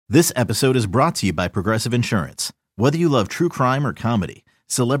This episode is brought to you by Progressive Insurance. Whether you love true crime or comedy,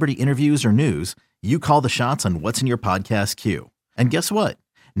 celebrity interviews or news, you call the shots on what's in your podcast queue. And guess what?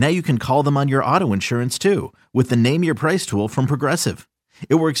 Now you can call them on your auto insurance too with the Name Your Price tool from Progressive.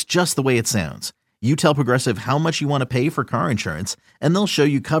 It works just the way it sounds. You tell Progressive how much you want to pay for car insurance, and they'll show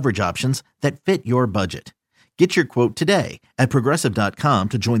you coverage options that fit your budget. Get your quote today at Progressive.com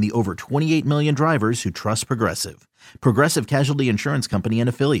to join the over 28 million drivers who trust Progressive. Progressive Casualty Insurance Company and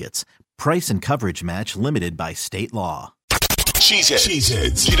Affiliates. Price and coverage match limited by state law.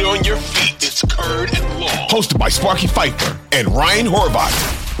 Cheeseheads. Get on your feet. It's Curd and Long. Hosted by Sparky Fifer and Ryan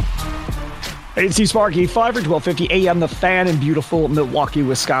Horvath. It's Sparky Fifer, 1250 a.m. The Fan in beautiful Milwaukee,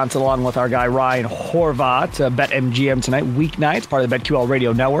 Wisconsin, along with our guy Ryan Horvath. BetMGM tonight, weeknights, part of the BetQL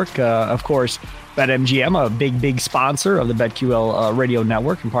Radio Network. Of course, BetMGM, a big sponsor of the BetQL Radio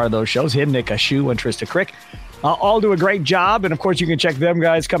Network and part of those shows. Him, Nick Ashu, and Trista Crick. All do a great job. And, of course, you can check them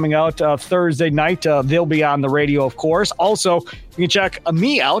guys coming out Thursday night. They'll be on the radio, of course. Also, you can check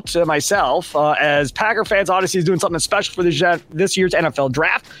me out, myself, as Packer Fans Odyssey is doing something special for this year's NFL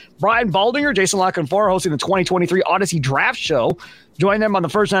Draft. Brian Baldinger, Jason Lockenfor hosting the 2023 Odyssey Draft Show. Join them on the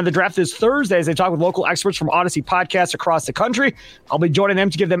first night of the draft this Thursday as they talk with local experts from Odyssey podcasts across the country. I'll be joining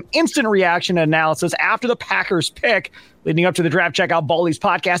them to give them instant reaction and analysis after the Packers pick. Leading up to the draft, check out Baldy's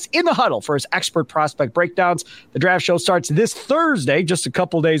podcast, In the Huddle, for his expert prospect breakdowns. The draft show starts this Thursday, just a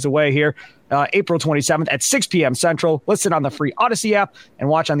couple days away here, April 27th at 6 p.m. Central. Listen on the free Odyssey app and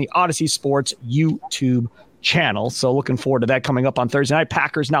watch on the Odyssey Sports YouTube channel. So looking forward to that coming up on Thursday night.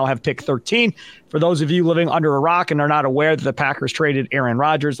 Packers now have pick 13. For those of you living under a rock and are not aware that the Packers traded Aaron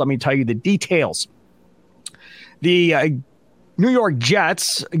Rodgers, let me tell you the details. The New York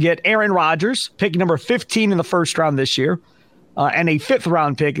Jets get Aaron Rodgers, pick number 15 in the first round this year, and a fifth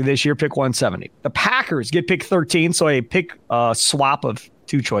round pick this year, pick 170. The Packers get pick 13, so a pick swap of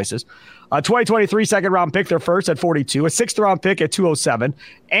two choices. 2023 second round pick, their first at 42, a sixth round pick at 207,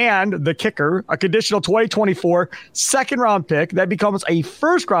 and the kicker, a conditional 2024 second round pick that becomes a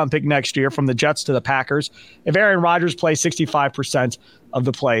first round pick next year from the Jets to the Packers if Aaron Rodgers plays 65% of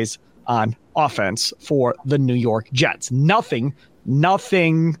the plays on offense for the New York Jets. Nothing,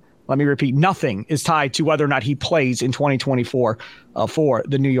 let me repeat, nothing is tied to whether or not he plays in 2024 for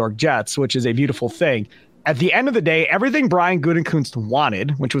the New York Jets, which is a beautiful thing. At the end of the day, everything Brian Gutekunst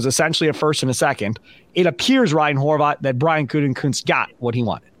wanted, which was essentially a first and a second, it appears, Ryan Horvath, that Brian Gutekunst got what he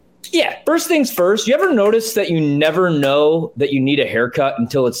wanted. Yeah, first things first, you ever notice that you never know that you need a haircut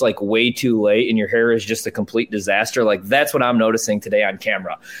until it's like way too late and your hair is just a complete disaster? Like, that's what I'm noticing today on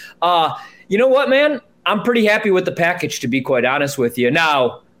camera. You know what, man? I'm pretty happy with the package, to be quite honest with you.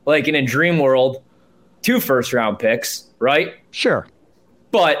 Now, like in a dream world, 2 first-round picks, right? Sure.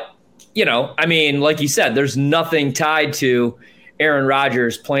 But, you know, I mean, like you said, there's nothing tied to Aaron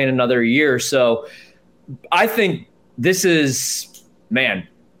Rodgers playing another year. So I think this is, man,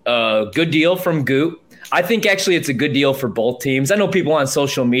 a good deal from Goot. I think actually it's a good deal for both teams. I know people on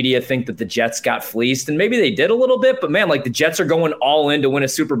social media think that the Jets got fleeced, and maybe they did a little bit, but man, like the Jets are going all in to win a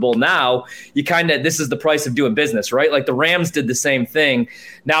Super Bowl now. This is the price of doing business, right? Like the Rams did the same thing.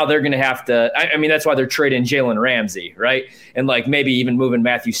 Now they're going to have to, I mean, that's why they're trading Jalen Ramsey, right? And like maybe even moving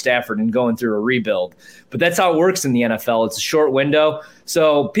Matthew Stafford and going through a rebuild. But that's how it works in the NFL. It's a short window.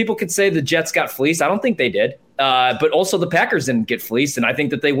 So people could say the Jets got fleeced. I don't think they did. But also the Packers didn't get fleeced, and I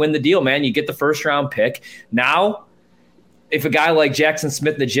think that they win the deal, man. You get the first-round pick. Now, if a guy like Jackson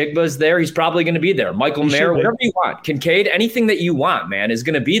Smith-Njigba is there, he's probably going to be there. Michael Mayer, whatever you want. Kincaid, anything that you want, man, is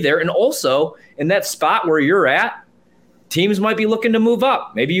going to be there. And also, in that spot where you're at, teams might be looking to move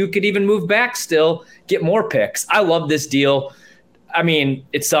up. Maybe you could even move back still, get more picks. I love this deal. I mean,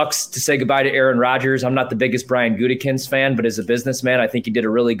 it sucks to say goodbye to Aaron Rodgers. I'm not the biggest Brian Gutekunst fan, but as a businessman, I think he did a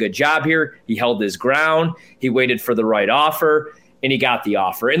really good job here. He held his ground. He waited for the right offer, and he got the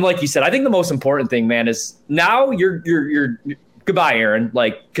offer. And like you said, I think the most important thing, man, is now you're goodbye, Aaron,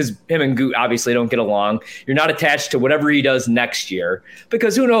 like, because him and Goot obviously don't get along. You're not attached to whatever he does next year,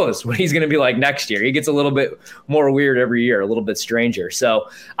 because who knows what he's going to be like next year. He gets a little bit more weird every year, a little bit stranger. So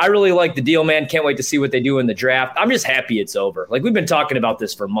I really like the deal, man. Can't wait to see what they do in the draft. I'm just happy it's over. Like, we've been talking about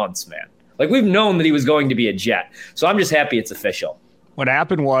this for months, man. Like, we've known that he was going to be a Jet. So I'm just happy it's official. What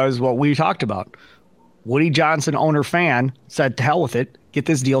happened was what we talked about. Woody Johnson, owner fan, said, to hell with it, get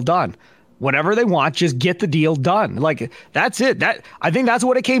this deal done. Whatever they want, just get the deal done. Like, that's it. I think that's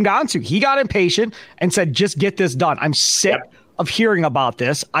what it came down to. He got impatient and said, just get this done. I'm sick of hearing about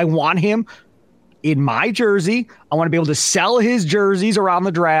this. I want him in my jersey. I want to be able to sell his jerseys around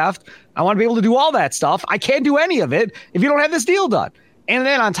the draft. I want to be able to do all that stuff. I can't do any of it if you don't have this deal done. And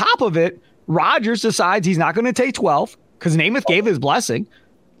then on top of it, Rodgers decides he's not going to take 12 because Namath gave his blessing.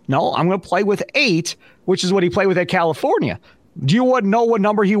 No, I'm going to play with 8, which is what he played with at California. Do you know what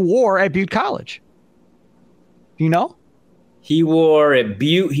number he wore at Butte College? Do you know? He wore at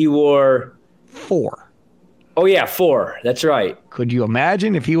Butte, 4. Oh, yeah, 4. That's right. Could you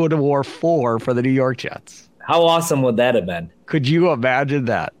imagine if he would have wore 4 for the New York Jets? How awesome would that have been? Could you imagine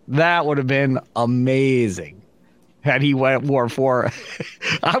that? That would have been amazing. Had he wore 4.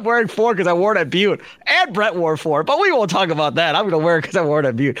 I'm wearing 4 because I wore it at Butte. And Brett wore 4, but we won't talk about that. I'm going to wear it because I wore it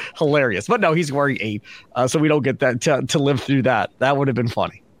at Butte. Hilarious. But no, he's wearing 8, so we don't get that to live through that. That would have been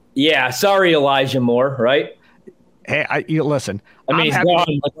funny. Yeah, sorry, Elijah Moore, right? Hey, listen. I mean, he's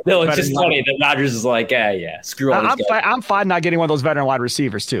gone, but still, it's just funny that Rodgers is like, screw all these guys. I'm fine not getting one of those veteran wide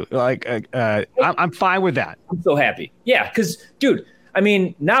receivers, too. I'm fine with that. I'm so happy. Yeah, because, dude, I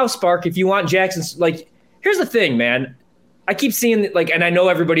mean, now, Spark, if you want Jackson's, here's the thing, man. I keep seeing, and I know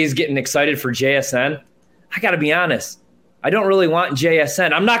everybody's getting excited for JSN. I got to be honest. I don't really want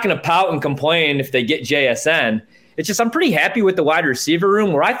JSN. I'm not going to pout and complain if they get JSN. It's just I'm pretty happy with the wide receiver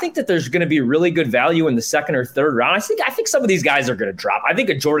room where I think that there's going to be really good value in the 2nd or 3rd round. I think some of these guys are going to drop. I think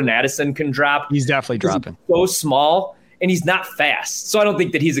a Jordan Addison can drop. He's definitely dropping. He's so small, and he's not fast. So I don't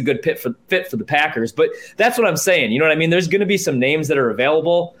think that he's a good fit for the Packers. But that's what I'm saying. You know what I mean? There's going to be some names that are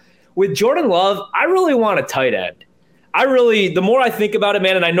available. With Jordan Love, I really want a tight end. The more I think about it,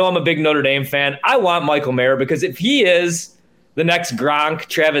 man, and I know I'm a big Notre Dame fan, I want Michael Mayer because if he is the next Gronk,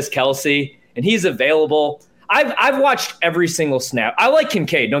 Travis Kelce, and he's available, I've watched every single snap. I like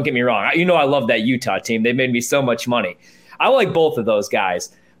Kincaid, don't get me wrong. I love that Utah team. They made me so much money. I like both of those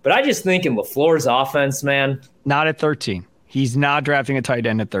guys. But I just think in LaFleur's offense, man. Not at 13. He's not drafting a tight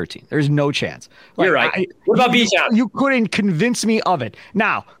end at 13. There's no chance. You're right. What about Bijan? You couldn't convince me of it.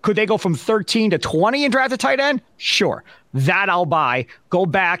 Now, could they go from 13 to 20 and draft a tight end? Sure. That I'll buy. Go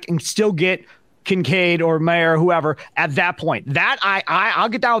back and still get Kincaid or Mayer, whoever, at that point. That I'll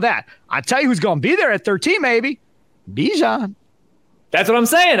get down with that. I tell you who's going to be there at 13, maybe. Bijan. That's what I'm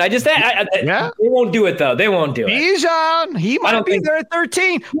saying. They won't do it, though. They won't do it. Bijan, he might be there at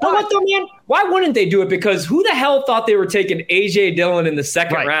 13. You know what, though, man? Why wouldn't they do it? Because who the hell thought they were taking A.J. Dillon in the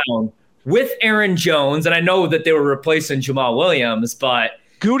 2nd round with Aaron Jones? And I know that they were replacing Jamal Williams, but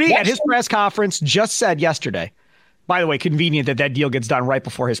Goody at his press conference just said yesterday, by the way, convenient that deal gets done right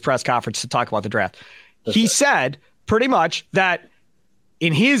before his press conference to talk about the draft. He said pretty much that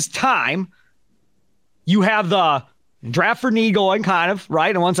in his time, you have the draft for need going kind of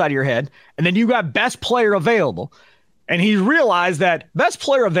right on one side of your head, and then you got best player available. And he realized that best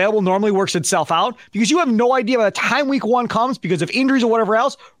player available normally works itself out because you have no idea by the time week 1 comes because of injuries or whatever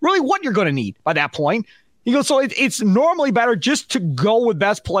else, really what you're going to need by that point. He goes, so it's normally better just to go with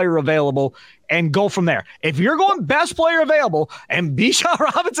best player available and go from there. If you're going best player available and Bijan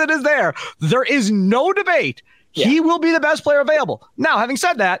Robinson is there is no debate. Yeah. He will be the best player available. Now, having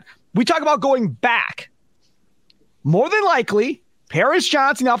said that, we talk about going back. More than likely, Paris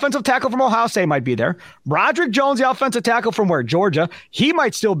Johnson, the offensive tackle from Ohio State, might be there. Broderick Jones, the offensive tackle from where? Georgia. He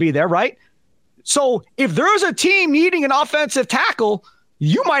might still be there, right? So if there's a team needing an offensive tackle,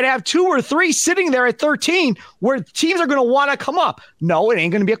 you might have 2 or 3 sitting there at 13 where teams are going to want to come up. No, it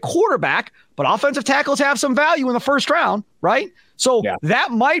ain't going to be a quarterback, but offensive tackles have some value in the 1st round, right? So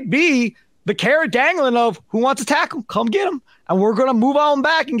that might be the carrot dangling of who wants to tackle, come get him. And we're going to move on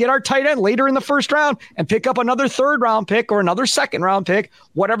back and get our tight end later in the 1st round and pick up another 3rd round pick or another 2nd round pick,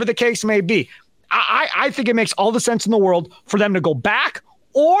 whatever the case may be. I think it makes all the sense in the world for them to go back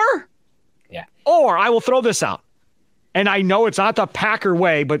or I will throw this out. And I know it's not the Packer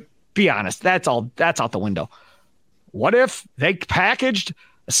way, but be honest, that's out the window. What if they packaged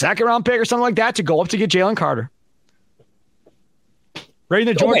a 2nd round pick or something like that to go up to get Jalen Carter? Bring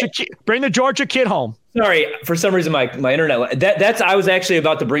the Georgia kid home. Sorry, for some reason my internet. I was actually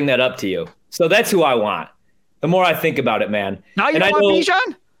about to bring that up to you. So that's who I want. The more I think about it, man. Now you don't want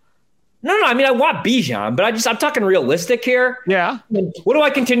Bijan? No. I mean, I want Bijan, but I'm talking realistic here. Yeah. What do I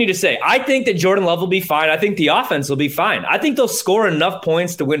continue to say? I think that Jordan Love will be fine. I think the offense will be fine. I think they'll score enough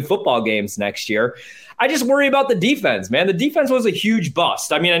points to win football games next year. I just worry about the defense, man. The defense was a huge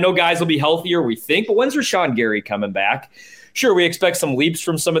bust. I mean, I know guys will be healthier, we think, but when's Rashawn Gary coming back? Sure, we expect some leaps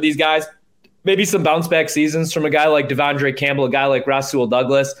from some of these guys, maybe some bounce-back seasons from a guy like Devondre Campbell, a guy like Rasul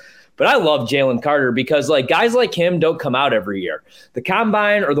Douglas. But I love Jalen Carter because guys like him don't come out every year. The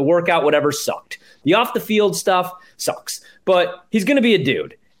combine or the workout, whatever, sucked. The off-the-field stuff sucks. But he's going to be a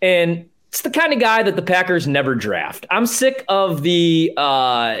dude. And it's the kind of guy that the Packers never draft. I'm sick of the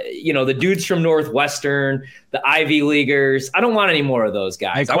dudes from Northwestern, the Ivy Leaguers. I don't want any more of those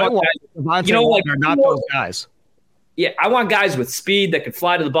guys. I want guys, not those guys. Yeah, I want guys with speed that could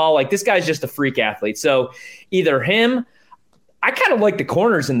fly to the ball. This guy's just a freak athlete. So either him, I kind of like the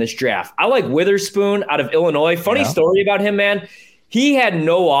corners in this draft. I like Witherspoon out of Illinois. Funny story about him, man. He had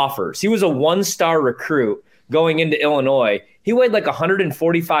no offers. He was a 1-star recruit going into Illinois. He weighed like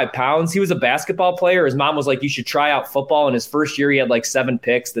 145 pounds. He was a basketball player. His mom was like, you should try out football. In his first year, he had like 7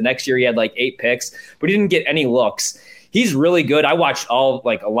 picks. The next year, he had like 8 picks, but he didn't get any looks. He's really good. I watched a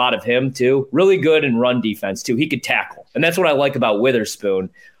lot of him too. Really good in run defense too. He could tackle. And that's what I like about Witherspoon.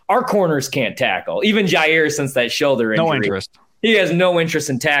 Our corners can't tackle. Even Jair, since that shoulder injury. No interest. He has no interest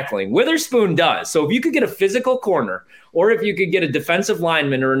in tackling. Witherspoon does. So if you could get a physical corner, or if you could get a defensive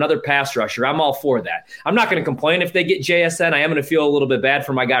lineman or another pass rusher, I'm all for that. I'm not going to complain if they get JSN. I am going to feel a little bit bad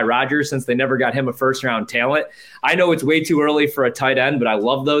for my guy Rodgers since they never got him a first-round talent. I know it's way too early for a tight end, but I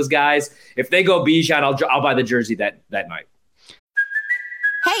love those guys. If they go Bijan, I'll buy the jersey that night.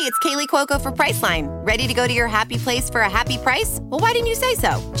 Hey, it's Kaylee Cuoco for Priceline. Ready to go to your happy place for a happy price? Well, why didn't you say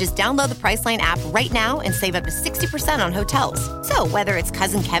so? Just download the Priceline app right now and save up to 60% on hotels. So whether it's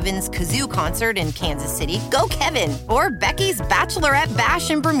Cousin Kevin's Kazoo Concert in Kansas City, go Kevin, or Becky's Bachelorette Bash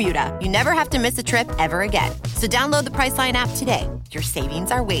in Bermuda, you never have to miss a trip ever again. So download the Priceline app today. Your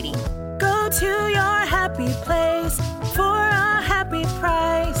savings are waiting. Go to your happy place for a happy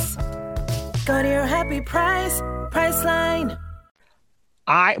price. Go to your happy price, Priceline.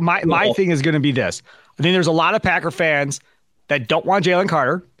 My thing is going to be this. I think there's a lot of Packer fans that don't want Jalen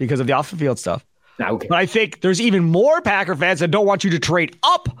Carter because of the off-the-field stuff. Okay. But I think there's even more Packer fans that don't want you to trade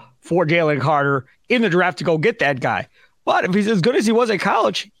up for Jalen Carter in the draft to go get that guy. But if he's as good as he was at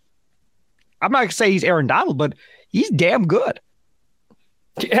college, I'm not going to say he's Aaron Donald, but he's damn good.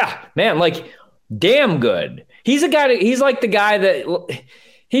 Yeah, man, like damn good. He's like the guy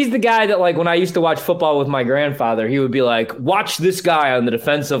that like when I used to watch football with my grandfather, he would be like, watch this guy on the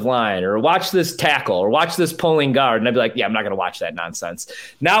defensive line, or watch this tackle, or watch this pulling guard. And I'd be like, yeah, I'm not going to watch that nonsense.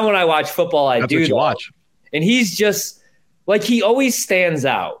 Now when I watch football, I do watch. And he's just like, he always stands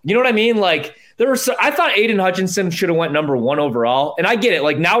out. You know what I mean? Like I thought Aiden Hutchinson should have went number 1 overall. And I get it.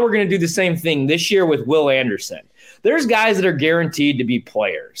 Like now we're going to do the same thing this year with Will Anderson. There's guys that are guaranteed to be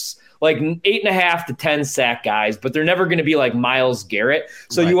players, like 8.5 to 10 sack guys, but they're never going to be like Myles Garrett.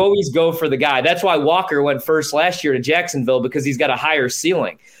 So You always go for the guy. That's why Walker went first last year to Jacksonville, because he's got a higher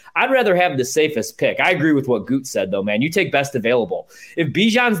ceiling. I'd rather have the safest pick. I agree with what Goot said, though, man. You take best available. If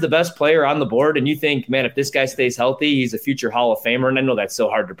Bijan's the best player on the board and you think, man, if this guy stays healthy, he's a future Hall of Famer, and I know that's so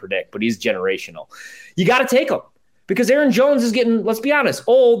hard to predict, but he's generational. You got to take him. Because Aaron Jones is getting, let's be honest,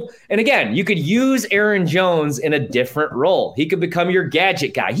 old. And again, you could use Aaron Jones in a different role. He could become your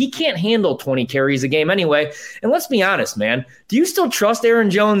gadget guy. He can't handle 20 carries a game anyway. And let's be honest, man. Do you still trust Aaron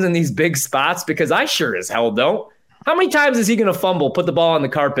Jones in these big spots? Because I sure as hell don't. How many times is he going to fumble, put the ball on the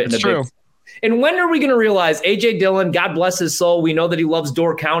carpet? That's true. And when are we going to realize A.J. Dillon, God bless his soul, we know that he loves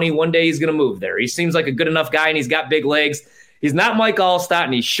Door County. One day he's going to move there. He seems like a good enough guy, and he's got big legs. He's not Mike Allstott,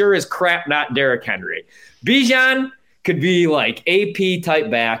 and he sure is crap not Derrick Henry. Bijan could be like AP type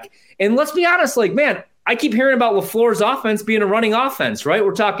back. And let's be honest, like, man, I keep hearing about LaFleur's offense being a running offense, right?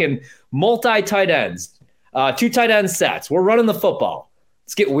 We're talking multi-tight ends, 2 tight end sets. We're running the football.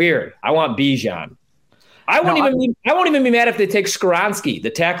 Let's get weird. I want Bijan. I won't even be mad if they take Skoronski,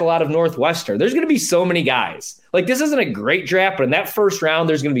 the tackle out of Northwestern. There's going to be so many guys. Like, this isn't a great draft, but in that first round,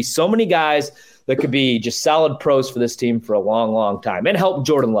 there's going to be so many guys that could be just solid pros for this team for a long, long time and help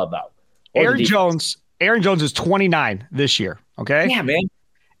Jordan Love out. Aaron Jones is 29 this year, okay? Yeah, man.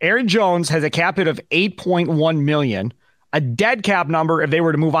 Aaron Jones has a cap hit of $8.1 million, a dead cap number if they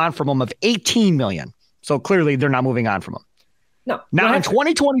were to move on from him of $18 million. So clearly they're not moving on from him. No. Now in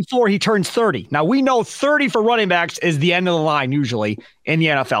 2024, he turns 30. Now we know 30 for running backs is the end of the line usually in the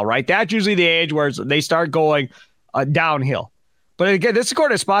NFL, right? That's usually the age where they start going downhill. But again, this is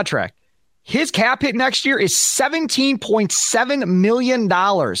according to Spot Track. His cap hit next year is $17.7 million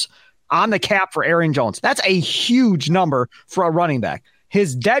on the cap for Aaron Jones. That's a huge number for a running back.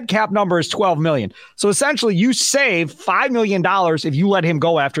 His dead cap number is $12 million. So essentially you save $5 million if you let him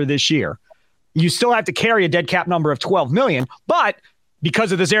go after this year. You still have to carry a dead cap number of $12 million, but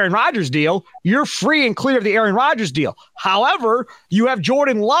because of this Aaron Rodgers deal, you're free and clear of the Aaron Rodgers deal. However, you have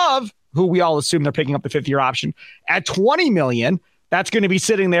Jordan Love, who we all assume they're picking up the 5th-year option, at $20 million. That's going to be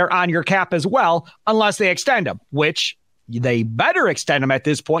sitting there on your cap as well, unless they extend him, which they better extend him at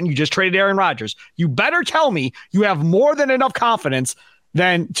this point. You just traded Aaron Rodgers. You better tell me you have more than enough confidence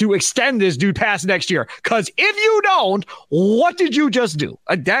than to extend this dude past next year. Because if you don't, what did you just do?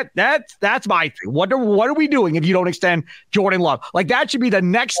 That's my thing. What are we doing if you don't extend Jordan Love? Like, that should be the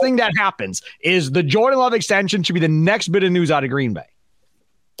next thing that happens. Is the Jordan Love extension should be the next bit of news out of Green Bay.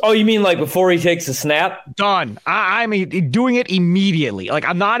 Oh, you mean like before he takes a snap? Done. I mean, doing it immediately. Like,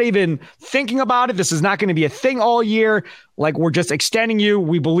 I'm not even thinking about it. This is not going to be a thing all year. Like, we're just extending you.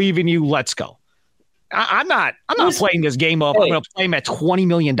 We believe in you. Let's go. I'm not playing this game up. I'm going to play him at $20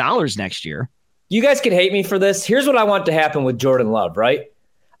 million next year. You guys can hate me for this. Here's what I want to happen with Jordan Love, right?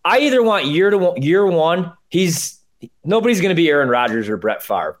 I either want year one, nobody's going to be Aaron Rodgers or Brett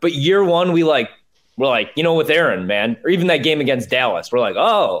Favre. But year one, we're like, with Aaron, man, or even that game against Dallas, we're like,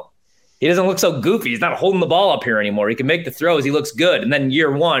 oh, he doesn't look so goofy. He's not holding the ball up here anymore. He can make the throws. He looks good. And then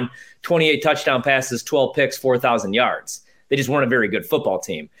year one, 28 touchdown passes, 12 picks, 4,000 yards. They just weren't a very good football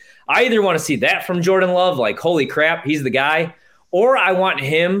team. I either want to see that from Jordan Love, like, holy crap, he's the guy, or I want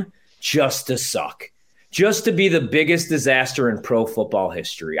him just to suck, just to be the biggest disaster in pro football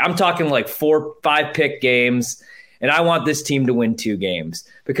history. I'm talking like 4-5 pick games, and I want this team to win 2 games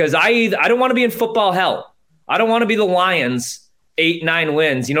because I don't want to be in football hell. I don't want to be the Lions, 8-9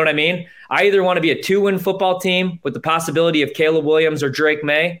 wins. You know what I mean? I either want to be a 2-win football team with the possibility of Caleb Williams or Drake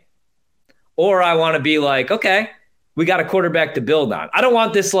May, or I want to be like, okay, we got a quarterback to build on. I don't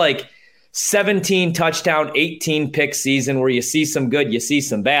want this like 17 touchdown, 18 pick season where you see some good, you see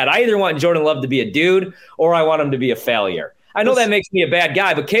some bad. I either want Jordan Love to be a dude or I want him to be a failure. I know that makes me a bad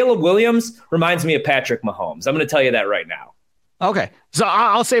guy, but Caleb Williams reminds me of Patrick Mahomes. I'm going to tell you that right now. Okay. So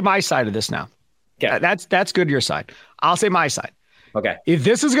I'll say my side of this now. Okay. That's good, your side. I'll say my side. Okay. If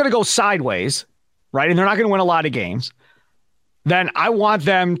this is going to go sideways, right, and they're not going to win a lot of games, then I want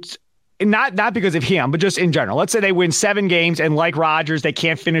them not because of him, but just in general. Let's say they win 7 games and like Rodgers, they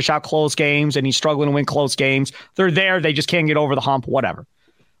can't finish out close games and he's struggling to win close games. They're there. They just can't get over the hump, whatever.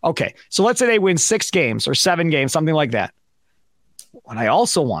 Okay. So let's say they win 6 games or 7 games, something like that. What I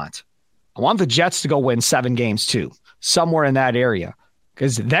also want the Jets to go win 7 games too, somewhere in that area.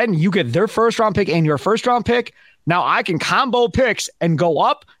 Because then you get their first round pick and your first round pick. Now I can combo picks and go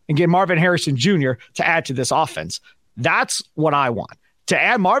up and get Marvin Harrison Jr. to add to this offense. That's what I want. To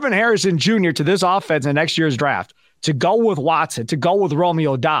add Marvin Harrison Jr. to this offense in next year's draft, to go with Watson, to go with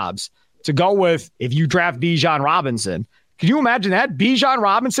Romeo Doubs, to go with, if you draft Bijan Robinson, can you imagine that? Bijan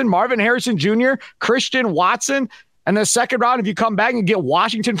Robinson, Marvin Harrison Jr., Christian Watson, and the second round, if you come back and get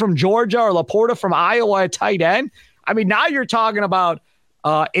Washington from Georgia or Laporta from Iowa at tight end, I mean, now you're talking about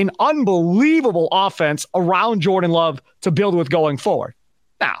an unbelievable offense around Jordan Love to build with going forward.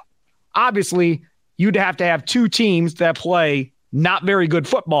 Now, obviously, you'd have to have 2 teams that play not very good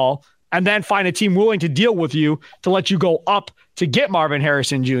football, and then find a team willing to deal with you to let you go up to get Marvin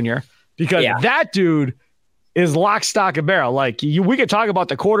Harrison Jr. Because that dude is lock, stock, and barrel. Like, we could talk about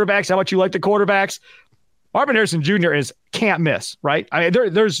the quarterbacks, how much you like the quarterbacks. Marvin Harrison Jr. can't miss, right? I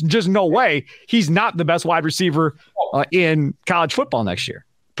mean, there's just no way he's not the best wide receiver in college football next year,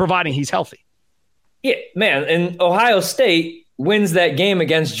 providing he's healthy. Yeah, man, and Ohio State wins that game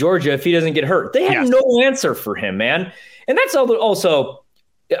against Georgia if he doesn't get hurt. They have no answer for him, man. And that's also,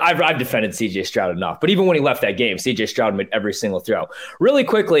 I've defended C.J. Stroud enough, but even when he left that game, C.J. Stroud made every single throw. Really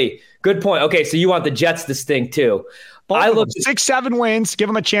quickly, good point. Okay, so you want the Jets to stink too. I look 6-7 wins, give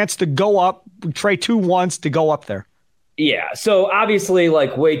them a chance to go up. We trade 2 once to go up there. Yeah, so obviously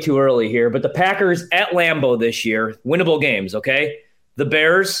like way too early here, but the Packers at Lambeau this year, winnable games, okay? The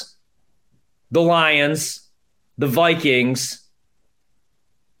Bears, the Lions, the Vikings,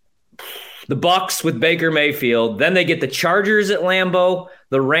 the Bucks with Baker Mayfield. Then they get the Chargers at Lambeau,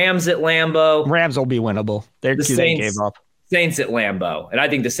 the Rams at Lambeau. Rams will be winnable. They gave up. Saints at Lambeau. And I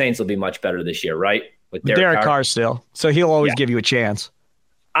think the Saints will be much better this year, right? With Derek Carr still. So he'll always give you a chance.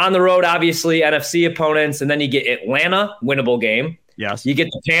 On the road, obviously, NFC opponents. And then you get Atlanta, winnable game. Yes. You get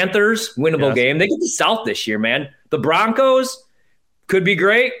the Panthers, winnable game. They get the South this year, man. The Broncos could be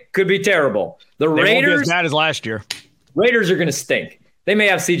great, could be terrible. The Raiders. Won't be as bad as last year. Raiders are going to stink. They may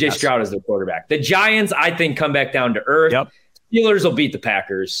have C.J. Stroud as their quarterback. The Giants, I think, come back down to earth. Yep. Steelers will beat the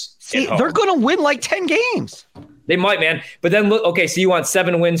Packers. See, they're going to win like 10 games. They might, man. But then, look, okay, so you want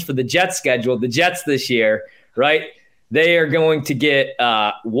 7 wins for the Jets schedule. The Jets this year, right? They are going to get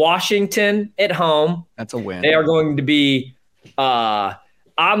Washington at home. That's a win. They are going to be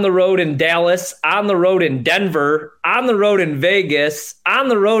on the road in Dallas, on the road in Denver, on the road in Vegas, on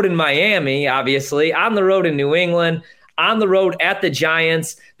the road in Miami, obviously, on the road in New England, on the road at the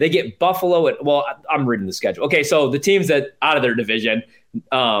Giants. They get Buffalo at, well, I'm reading the schedule. Okay, so the teams that out of their division,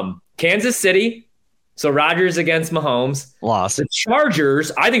 Kansas City. So Rodgers against Mahomes. Lost. The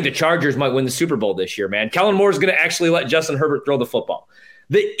Chargers, I think the Chargers might win the Super Bowl this year, man. Kellen Moore is going to actually let Justin Herbert throw the football.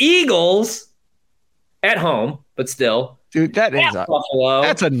 The Eagles at home, but still. Dude,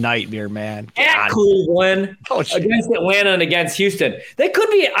 that's a nightmare, man. At Cleveland, against Atlanta and against Houston. They could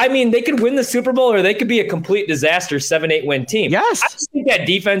win the Super Bowl or they could be a complete disaster 7-8 win team. Yes. I just think that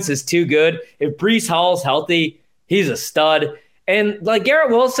defense is too good. If Breece Hall's healthy, he's a stud. And like Garrett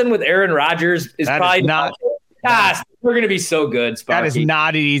Wilson with Aaron Rodgers is probably not. We're going to be so good, Sparky. That is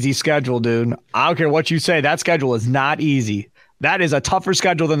not an easy schedule, dude. I don't care what you say. That schedule is not easy. That is a tougher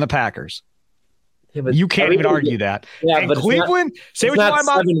schedule than the Packers. Yeah, you can't even argue that. Yeah, and but Cleveland, say what you want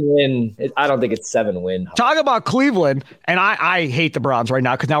about 7-win. I don't think it's 7-win. Talk about Cleveland, and I hate the Browns right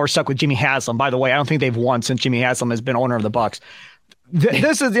now because now we're stuck with Jimmy Haslam. By the way, I don't think they've won since Jimmy Haslam has been owner of the Bucs.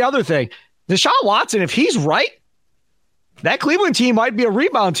 This is the other thing. Deshaun Watson, if he's right, that Cleveland team might be a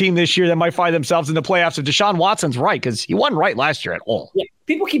rebound team this year that might find themselves in the playoffs if Deshaun Watson's right, because he wasn't right last year at all. Yeah,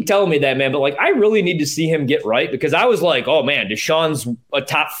 people keep telling me that, man, but like I really need to see him get right because I was like, oh man, Deshaun's a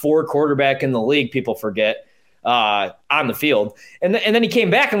top 4 quarterback in the league. People forget on the field, and then he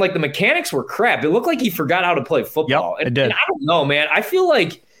came back and like the mechanics were crap. It looked like he forgot how to play football. Yep, it did. And I don't know, man. I feel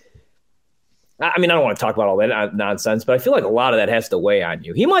like. I mean, I don't want to talk about all that nonsense, but I feel like a lot of that has to weigh on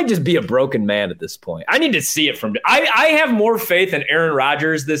you. He might just be a broken man at this point. I need to see it from – I have more faith in Aaron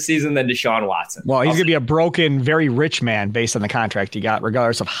Rodgers this season than Deshaun Watson. Well, he's going to be a broken, very rich man based on the contract he got.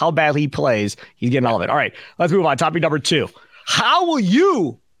 Regardless of how badly he plays, he's getting all of it. All right, let's move on. Topic number 2. How will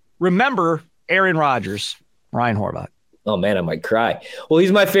you remember Aaron Rodgers, Ryan Horvath? Oh, man, I might cry. Well,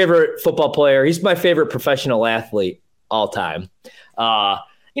 he's my favorite football player. He's my favorite professional athlete all time.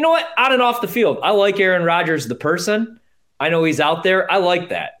 You know what? On and off the field, I like Aaron Rodgers, the person. I know he's out there. I like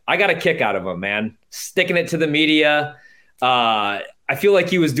that. I got a kick out of him, man. Sticking it to the media. I feel like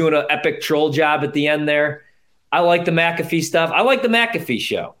he was doing an epic troll job at the end there. I like the McAfee stuff. I like the McAfee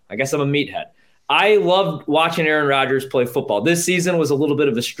show. I guess I'm a meathead. I loved watching Aaron Rodgers play football. This season was a little bit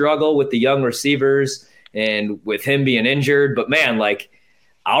of a struggle with the young receivers and with him being injured. But, man, like,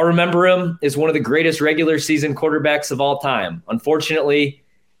 I'll remember him as one of the greatest regular season quarterbacks of all time. Unfortunately,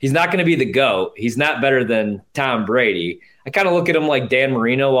 he's not going to be the GOAT. He's not better than Tom Brady. I kind of look at him like Dan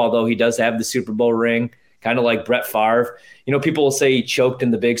Marino, although he does have the Super Bowl ring, kind of like Brett Favre. You know, people will say he choked in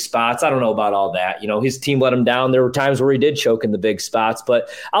the big spots. I don't know about all that. You know, his team let him down. There were times where he did choke in the big spots, but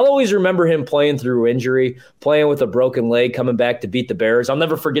I'll always remember him playing through injury, playing with a broken leg, coming back to beat the Bears. I'll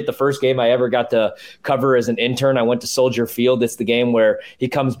never forget the first game I ever got to cover as an intern. I went to Soldier Field. It's the game where he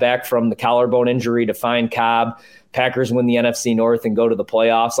comes back from the collarbone injury to find Cobb. Packers win the NFC North and go to the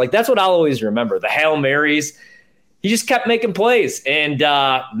playoffs. Like, that's what I'll always remember. The Hail Marys. He just kept making plays. And,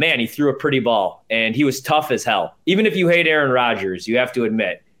 man, he threw a pretty ball. And he was tough as hell. Even if you hate Aaron Rodgers, you have to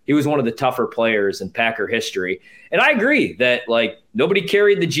admit, he was one of the tougher players in Packer history. And I agree that, like, nobody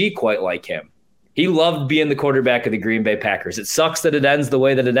carried the G quite like him. He loved being the quarterback of the Green Bay Packers. It sucks that it ends the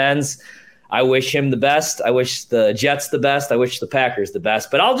way that it ends. I wish him the best. I wish the Jets the best. I wish the Packers the best.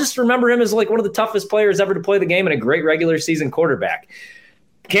 But I'll just remember him as like one of the toughest players ever to play the game and a great regular season quarterback.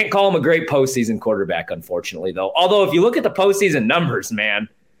 Can't call him a great postseason quarterback, unfortunately, though. Although if you look at the postseason numbers, man,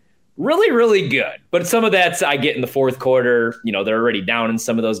 really, really good. But some of that's I get in the fourth quarter. You know, they're already down in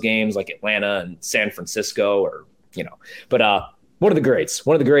some of those games like Atlanta and San Francisco or, you know. But one of the greats,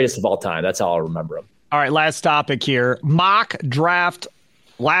 one of the greatest of all time. That's how I'll remember him. All right, last topic here. Mock draft.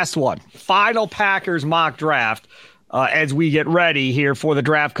 Last one. Final Packers mock draft as we get ready here for the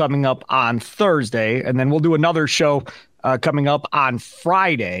draft coming up on Thursday. And then we'll do another show coming up on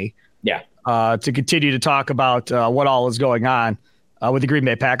Friday. Yeah. To continue to talk about what all is going on with the Green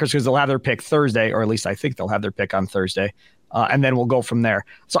Bay Packers because they'll have their pick Thursday, or at least I think they'll have their pick on Thursday. And then we'll go from there.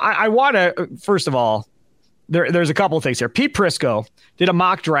 So I want to, first of all, there's a couple of things here. Pete Prisco did a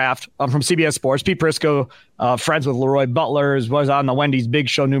mock draft from CBS Sports. Pete Prisco, friends with Leroy Butler, was on the Wendy's Big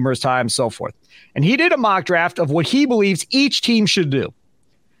Show numerous times, so forth. And he did a mock draft of what he believes each team should do.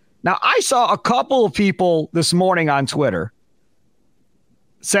 Now, I saw a couple of people this morning on Twitter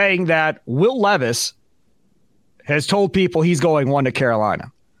saying that Will Levis has told people he's going 1 to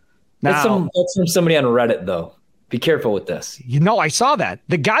Carolina. Now, that's from somebody on Reddit, though. Be careful with this. You know, I saw that.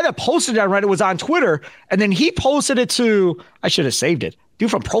 The guy that posted it on Reddit was on Twitter, and then he posted it to, I should have saved it, dude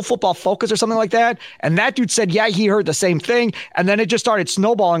from Pro Football Focus or something like that. And that dude said, yeah, he heard the same thing. And then it just started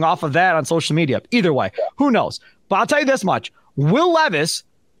snowballing off of that on social media. Either way, who knows? But I'll tell you this much. Will Levis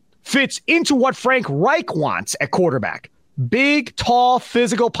fits into what Frank Reich wants at quarterback. Big, tall,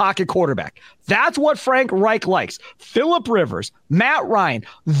 physical pocket quarterback. That's what Frank Reich likes. Phillip Rivers, Matt Ryan,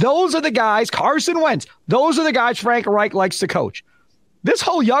 those are the guys, Carson Wentz, those are the guys Frank Reich likes to coach. This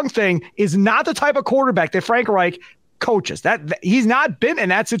whole young thing is not the type of quarterback that Frank Reich coaches. That he's not been in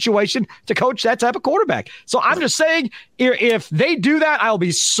that situation to coach that type of quarterback. So I'm just saying, if they do that, I'll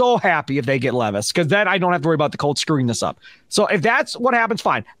be so happy if they get Levis, because then I don't have to worry about the Colts screwing this up. So if that's what happens,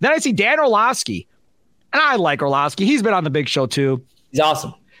 fine. Then I see Dan Orlovsky, and I like Orlovsky. He's been on the Big Show too. He's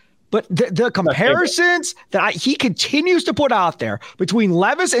awesome. But the comparisons that he continues to put out there between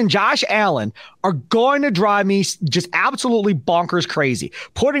Levis and Josh Allen are going to drive me just absolutely bonkers crazy.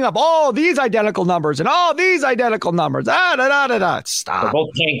 Putting up all these identical numbers and all these identical numbers. Stop. They're both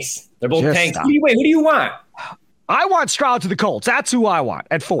tanks. They're both Just tanks. stop. Who do you want? I want Stroud to the Colts. That's who I want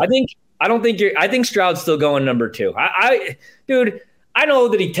at 4. I think Stroud's still going number 2. Dude, I know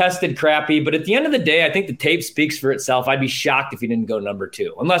that he tested crappy, but at the end of the day, I think the tape speaks for itself. I'd be shocked if he didn't go number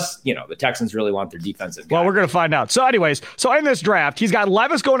 2, unless, the Texans really want their defensive guy. Well, we're going to find out. So anyways, in this draft, he's got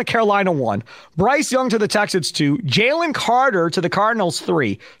Levis going to Carolina 1, Bryce Young to the Texans 2, Jalen Carter to the Cardinals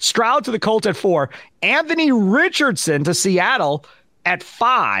 3, Stroud to the Colts at 4, Anthony Richardson to Seattle at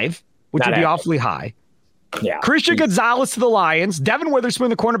 5, which would be awfully high. Yeah. Christian Gonzalez to the Lions. Devin Witherspoon,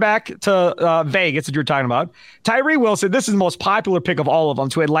 the cornerback, to Vegas that you're talking about. Tyree Wilson, this is the most popular pick of all of them,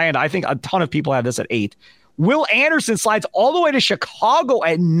 to Atlanta. I think a ton of people have this at 8. Will Anderson slides all the way to Chicago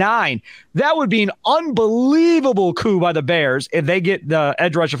at 9. That would be an unbelievable coup by the Bears if they get the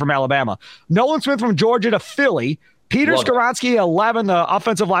edge rusher from Alabama. Nolan Smith from Georgia to Philly. Peter Skoronski, 11, the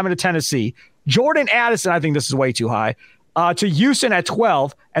offensive lineman to Tennessee. Jordan Addison, I think this is way too high, to Houston at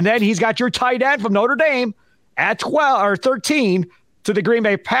 12. And then he's got your tight end from Notre Dame at 12 or 13 to the Green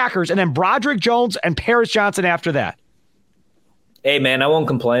Bay Packers, and then Broderick Jones and Paris Johnson after that. Hey, man, I won't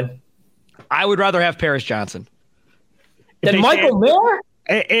complain. I would rather have Paris Johnson Than Michael Mayer?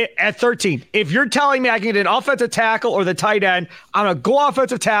 At 13. If you're telling me I can get an offensive tackle or the tight end, I'm going to go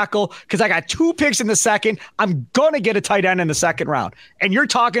offensive tackle because I got 2 picks in the second. I'm going to get a tight end in the second round. And you're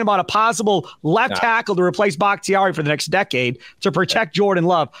talking about a possible left tackle to replace Bakhtiari for the next decade to protect Jordan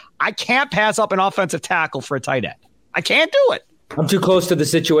Love. I can't pass up an offensive tackle for a tight end. I can't do it. I'm too close to the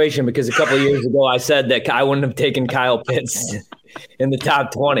situation because a couple of years ago I said that I wouldn't have taken Kyle Pitts in the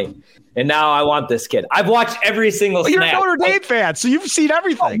top 20. And now I want this kid. I've watched every single snap. You're a Notre Dame fan, so you've seen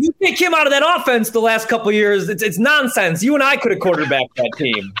everything. You take him out of that offense the last couple of years. It's nonsense. You and I could have quarterbacked that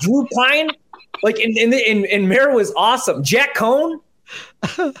team. Drew Pine, in Mayer was awesome. Jack Cohn.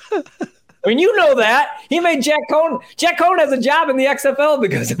 I mean, you know that. He made Jack Cohn. Jack Cohn has a job in the XFL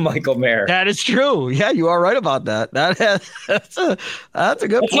because of Michael Mayer. That is true. Yeah, you are right about that. That's a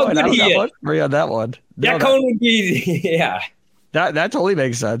good point. I don't got much for you on that one. Jack Cohn would be, yeah. That totally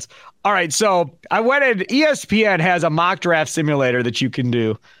makes sense. All right, so I went in. ESPN has a mock draft simulator that you can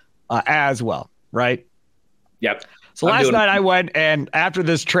do as well, right? Yep. So last night I went, and after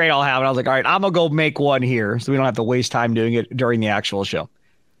this trade I'll have it, I was like, all right, I'm going to go make one here so we don't have to waste time doing it during the actual show.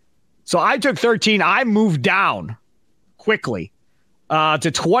 So I took 13. I moved down quickly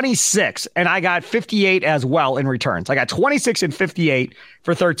to 26, and I got 58 as well in returns. I got 26 and 58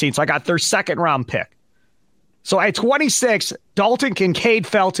 for 13, so I got their second round pick. So at 26, Dalton Kincaid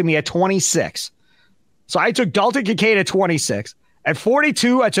fell to me at 26. So I took Dalton Kincaid at 26. At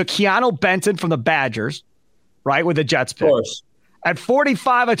 42, I took Keanu Benton from the Badgers, right, with the Jets pick. Of course. At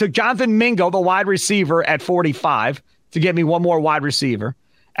 45, I took Jonathan Mingo, the wide receiver, at 45 to get me one more wide receiver.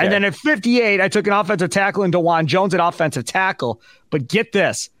 And then at 58, I took an offensive tackle and DeJuan Jones at offensive tackle. But get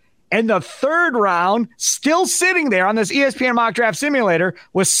this. In the third round, still sitting there on this ESPN mock draft simulator,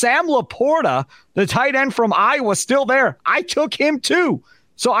 was Sam Laporta, the tight end from Iowa, still there. I took him too.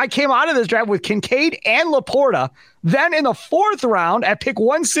 So I came out of this draft with Kincaid and Laporta. Then in the fourth round at pick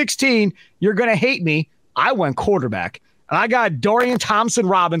 116, you're going to hate me, I went quarterback. And I got Dorian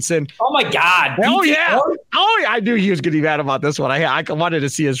Thompson-Robinson. Oh, my God. Oh, yeah. Oh, yeah. I knew he was going to be mad about this one. I wanted to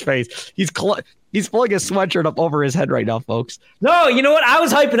see his face. He's pulling his sweatshirt up over his head right now, folks. No, you know what? I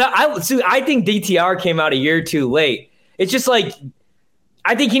was hyping up. I think DTR came out a year too late. It's just like,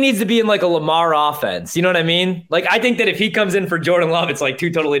 I think he needs to be in like a Lamar offense. You know what I mean? Like, I think that if he comes in for Jordan Love, it's like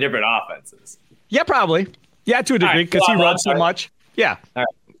 2 totally different offenses. Yeah, probably. Yeah, to a degree, because he runs so much. Yeah. All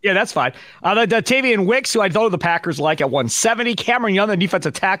right. Yeah, that's fine. The Tavian Wicks, who I know the Packers like at 170. Cameron Young, the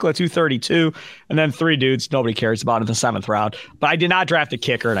defensive tackle at 232. And then 3 dudes nobody cares about in the 7th round. But I did not draft a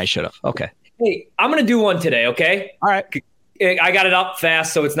kicker, and I should have. Okay. Hey, I'm going to do one today, okay? All right. I got it up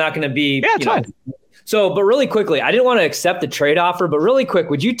fast, so it's not going to be... Yeah, it's fine. So, but really quickly, I didn't want to accept the trade offer, but really quick,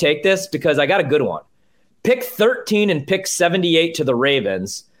 would you take this? Because I got a good one. Pick 13 and pick 78 to the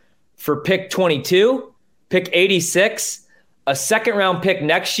Ravens for pick 22, pick 86, a second-round pick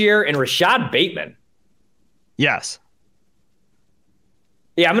next year, and Rashad Bateman. Yes.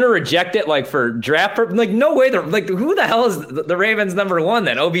 Yeah, I'm going to reject it for draft purposes. No way. Who the hell is the Ravens number 1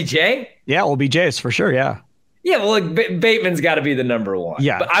 then? OBJ? Yeah, OBJ is for sure, yeah. Yeah, well, Bateman's got to be the number one.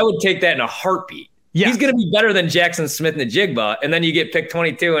 Yeah. But I would take that in a heartbeat. Yeah. He's going to be better than Jackson Smith and Jigba, and then you get pick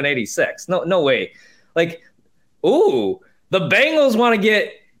 22 and 86. No way. Like, ooh, the Bengals want to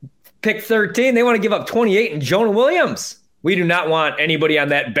get pick 13. They want to give up 28 and Jonah Williams. We do not want anybody on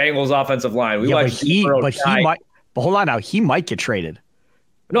that Bengals offensive line. But hold on now. He might get traded.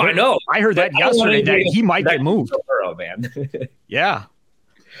 No, I know. I heard that yesterday that he might get moved. Man. Yeah.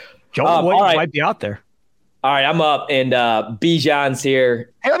 Jonah Williams might be out there. All right, I'm up, and Bijan's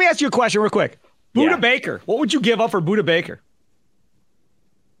here. Hey, let me ask you a question real quick. Budda Baker. What would you give up for Budda Baker?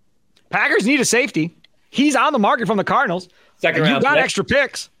 Packers need a safety. He's on the market from the Cardinals. Second round. You got pick. extra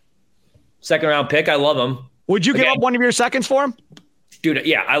picks. Second round pick. I love him. Would you give up one of your seconds for him? Dude,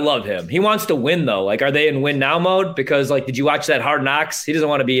 yeah, I love him. He wants to win, though. Like, are they in win now mode? Because, like, did you watch that Hard Knocks? He doesn't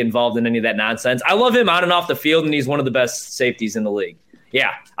want to be involved in any of that nonsense. I love him on and off the field, and he's one of the best safeties in the league.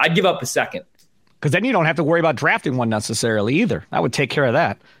 Yeah, I'd give up a second. Because then you don't have to worry about drafting one necessarily either. That would take care of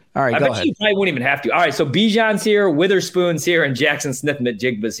that. All right, I go bet ahead. you probably wouldn't even have to. All right, so Bijan's here, Witherspoon's here, and Jackson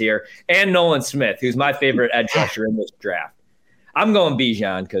Smith-Njigba's here, and Nolan Smith, who's my favorite edge rusher in this draft. I'm going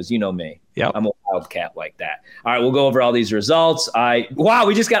Bijan because you know me. Yep. I'm a wildcat like that. All right, we'll go over all these results.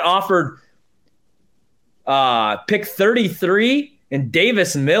 We just got offered pick 33 and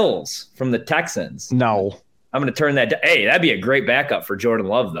Davis Mills from the Texans. No. I'm going to turn that down. Hey, that'd be a great backup for Jordan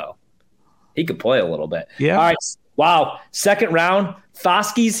Love, though. He could play a little bit. Yeah. All right. Wow. Second round.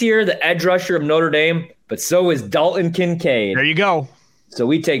 Foskey's here, the edge rusher of Notre Dame, but so is Dalton Kincaid. There you go. So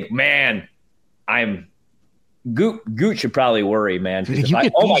we take, Goot should probably worry, man. Dude, you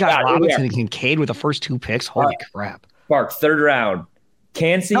get Bijan Robinson and Kincaid with the first two picks? Holy crap. Spark, third round.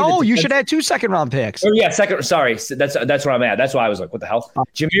 Cansey. No, you should have 2 second-round picks. Oh, yeah, second. Sorry. That's where I'm at. That's why I was like, what the hell?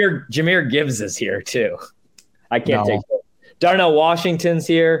 Jameer Gibbs is here, too. I can't take it. Darnell Washington's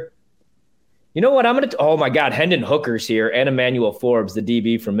here. You know what? Oh, my God. Hendon Hooker's here and Emmanuel Forbes, the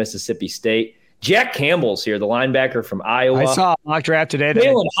DB from Mississippi State. Jack Campbell's here, the linebacker from Iowa. I saw a mock draft today.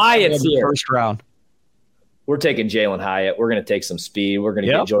 Jalen Hyatt's here. First round. We're taking Jalen Hyatt. We're going to take some speed. We're going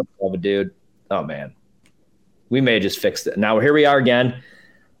to get Jordan Love a dude. Oh, man. We may have just fixed it. Now, here we are again.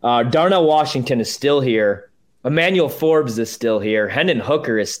 Darnell Washington is still here. Emmanuel Forbes is still here. Hendon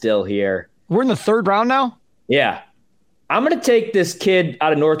Hooker is still here. We're in the third round now? Yeah. I'm going to take this kid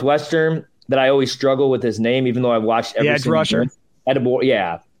out of Northwestern that I always struggle with his name, even though I've watched every single rusher.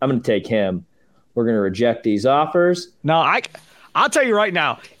 Yeah, I'm going to take him. We're going to reject these offers. No, I'll tell you right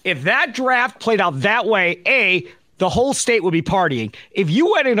now, if that draft played out that way, the whole state would be partying. If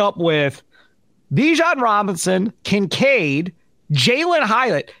you ended up with Bijan Robinson, Kincaid, Jalen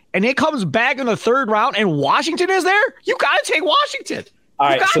Hyatt, and it comes back in the third round and Washington is there, you got to take Washington.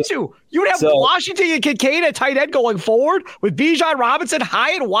 You would have Washington and Kincaid at tight end going forward with Bijan Robinson,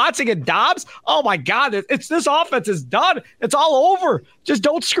 Hyatt, Watson, and Dobbs. Oh, my God. This offense is done. It's all over. Just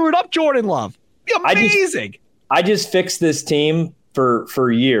don't screw it up, Jordan Love. Be amazing. I just fixed this team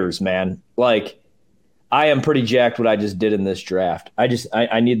for years, man. Like, I am pretty jacked what I just did in this draft.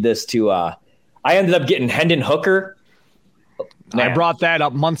 I need this to I ended up getting Hendon Hooker. Man. I brought that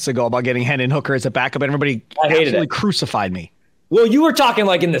up months ago about getting Hendon Hooker as a backup, and everybody absolutely crucified me. Well, you were talking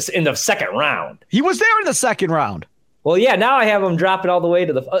like in the second round. He was there in the second round. Well, yeah, now I have him dropping all the way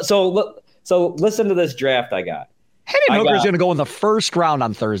to the so listen to this draft I got. Hendon Hooker's going to go in the first round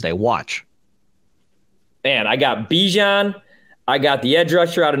on Thursday. Watch. Man, I got Bijan. I got the edge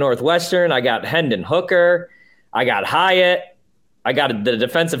rusher out of Northwestern. I got Hendon Hooker. I got Hyatt. I got the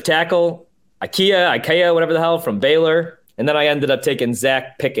defensive tackle, Ikea, whatever the hell, from Baylor. And then I ended up taking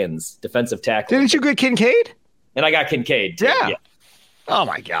Zach Pickens, defensive tackle. Didn't you get Kincaid? And I got Kincaid, too. Yeah. Oh,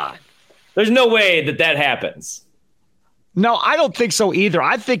 my God. There's no way that happens. No, I don't think so either.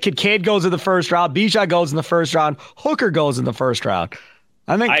 I think Kincaid goes in the first round. Bijan goes in the first round. Hooker goes in the first round.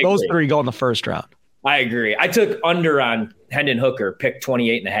 I think those three go in the first round. I agree. I took under on Hendon Hooker, pick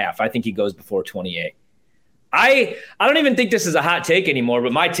 28.5. I think he goes before 28. I don't even think this is a hot take anymore,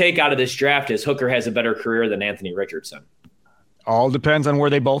 but my take out of this draft is Hooker has a better career than Anthony Richardson. All depends on where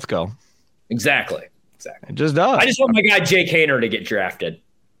they both go. Exactly. It just does. I just want my guy Jake Haener to get drafted.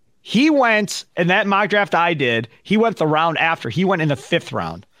 He went, in that mock draft I did, he went the round after. He went in the fifth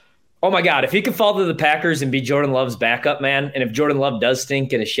round. Oh, my God. If he could fall to the Packers and be Jordan Love's backup, man, and if Jordan Love does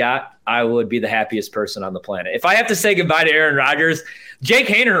stink in a shot, I would be the happiest person on the planet. If I have to say goodbye to Aaron Rodgers, Jake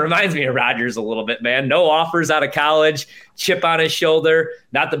Haener reminds me of Rodgers a little bit, man. No offers out of college, chip on his shoulder,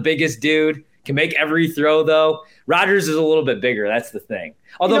 not the biggest dude, can make every throw, though. Rodgers is a little bit bigger. That's the thing.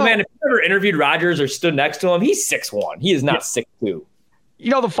 Although, man, if you ever interviewed Rodgers or stood next to him, he's 6'1". He is not 6'2".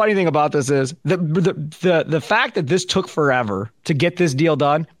 The funny thing about this is the fact that this took forever to get this deal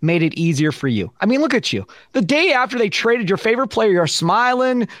done made it easier for you. I mean, look at you. The day after they traded your favorite player, you're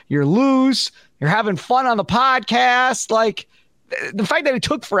smiling, you're loose, you're having fun on the podcast. Like, the fact that it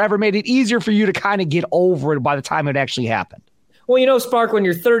took forever made it easier for you to kind of get over it by the time it actually happened. Well, Spark, when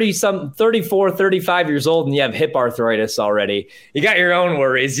you're 34, 35 years old and you have hip arthritis already, you got your own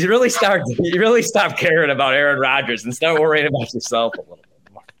worries. You really stop caring about Aaron Rodgers and start worrying about yourself a little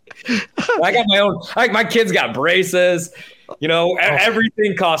bit more. I got my own. My kids got braces.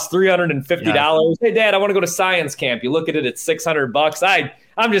 Everything costs $350. Yeah. Hey, Dad, I want to go to science camp. You look at it, it's $600.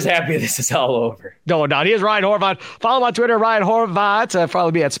 I'm just happy this is all over. No doubt. He is Ryan Horvat. Follow him on Twitter, Ryan Horvat. Follow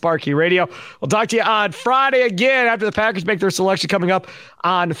me at Sparky Radio. We'll talk to you on Friday again after the Packers make their selection coming up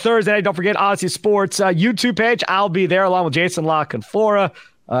on Thursday. Don't forget Odyssey Sports YouTube page. I'll be there along with Jason Locke and Flora.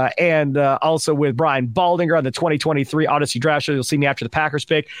 And also with Brian Baldinger on the 2023 Odyssey Draft Show. You'll see me after the Packers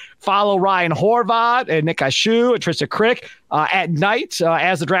pick. Follow Ryan Horvat and Nick Ashu and Trista Crick at night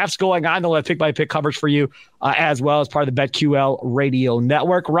as the draft's going on. They'll have pick-by-pick coverage for you as well as part of the BetQL Radio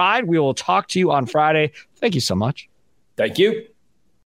Network. Ryan, we will talk to you on Friday. Thank you so much. Thank you.